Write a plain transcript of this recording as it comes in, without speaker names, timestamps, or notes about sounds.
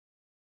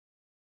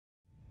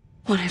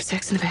Want to have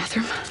sex in the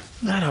bathroom?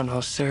 I don't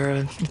know,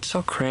 Sarah. It's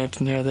so cramped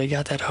in there. They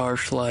got that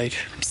harsh light.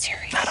 I'm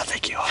serious. I don't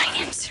think you are. I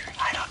am serious.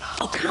 I don't know.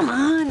 Oh, come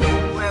on.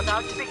 We're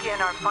about to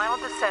begin our final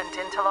descent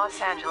into Los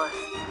Angeles.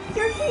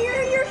 You're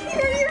here, you're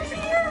here, you're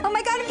here. Oh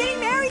my God, I'm getting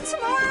married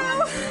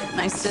tomorrow.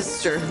 My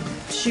sister,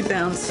 she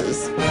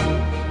bounces.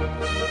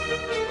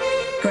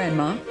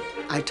 Grandma?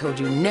 I told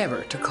you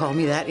never to call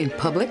me that in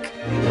public.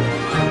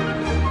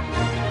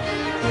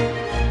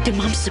 Did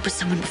Mom sleep with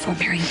someone before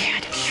marrying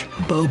Dad?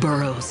 Bo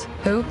Burrows.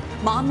 Who?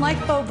 Mom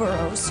liked Bo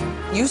Burrows.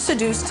 You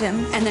seduced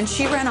him, and then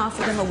she ran off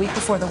with him a week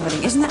before the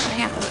wedding. Isn't that what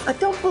happened? I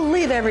don't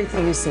believe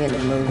everything you see in the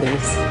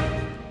movies.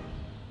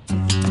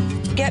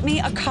 Get me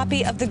a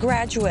copy of The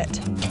Graduate.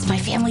 It's my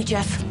family,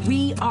 Jeff.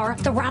 We are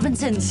the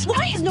Robinsons.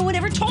 Why has no one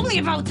ever told me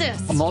about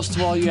this? Most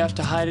of all, you have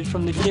to hide it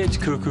from the kids,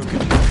 cuckoo.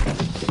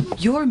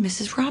 You're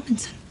Mrs.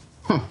 Robinson.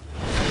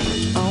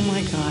 Oh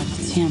my God,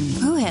 it's him.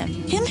 Who him?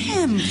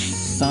 Him.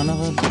 Son of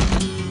a...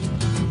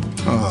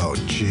 Oh,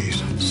 jeez.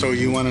 So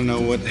you want to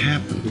know what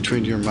happened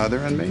between your mother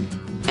and me?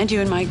 And you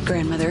and my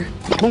grandmother.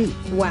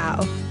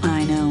 Wow.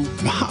 I know.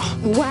 Wow.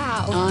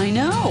 Wow. I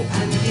know.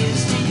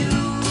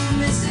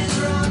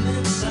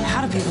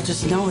 How do people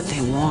just know what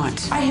they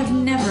want? I have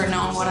never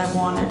known what I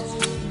wanted.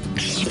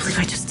 Can you believe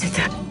I just did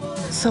that?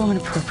 So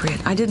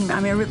inappropriate. I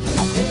really...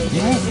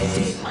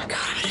 Oh my God,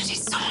 I'm gonna need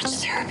so much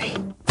therapy.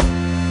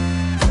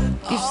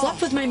 You've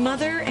slept with my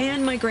mother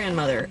and my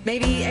grandmother.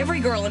 Maybe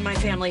every girl in my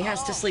family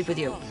has to sleep with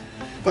you.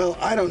 Well,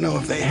 I don't know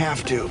if they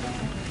have to,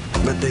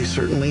 but they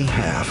certainly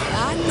have.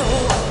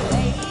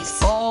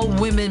 All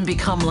women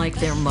become like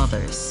their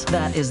mothers.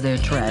 That is their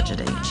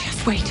tragedy.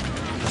 Jeff, wait.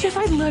 Jeff,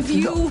 I love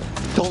you. No,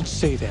 don't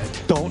say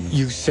that. Don't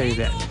you say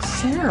that.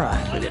 Sarah.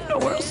 I didn't know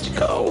where else to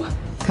go.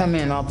 Come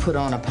in, I'll put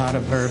on a pot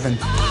of bourbon.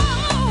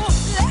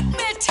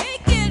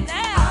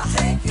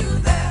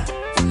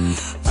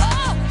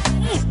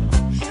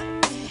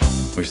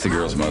 Wish the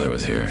girl's mother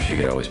was here. She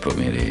could always put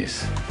me at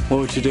ease. What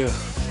would you do?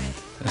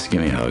 Just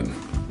give me a hug.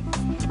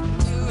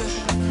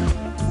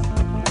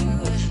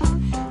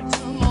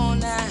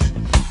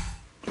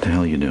 What the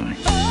hell are you doing?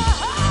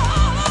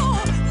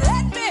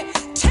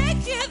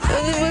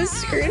 I'm the most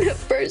screwed up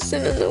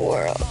person in the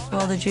world.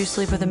 Well, did you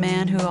sleep with a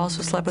man who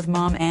also slept with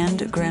Mom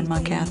and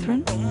Grandma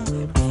Catherine?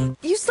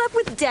 You slept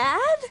with Dad?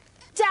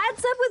 Dad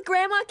slept with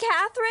Grandma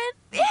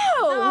Catherine?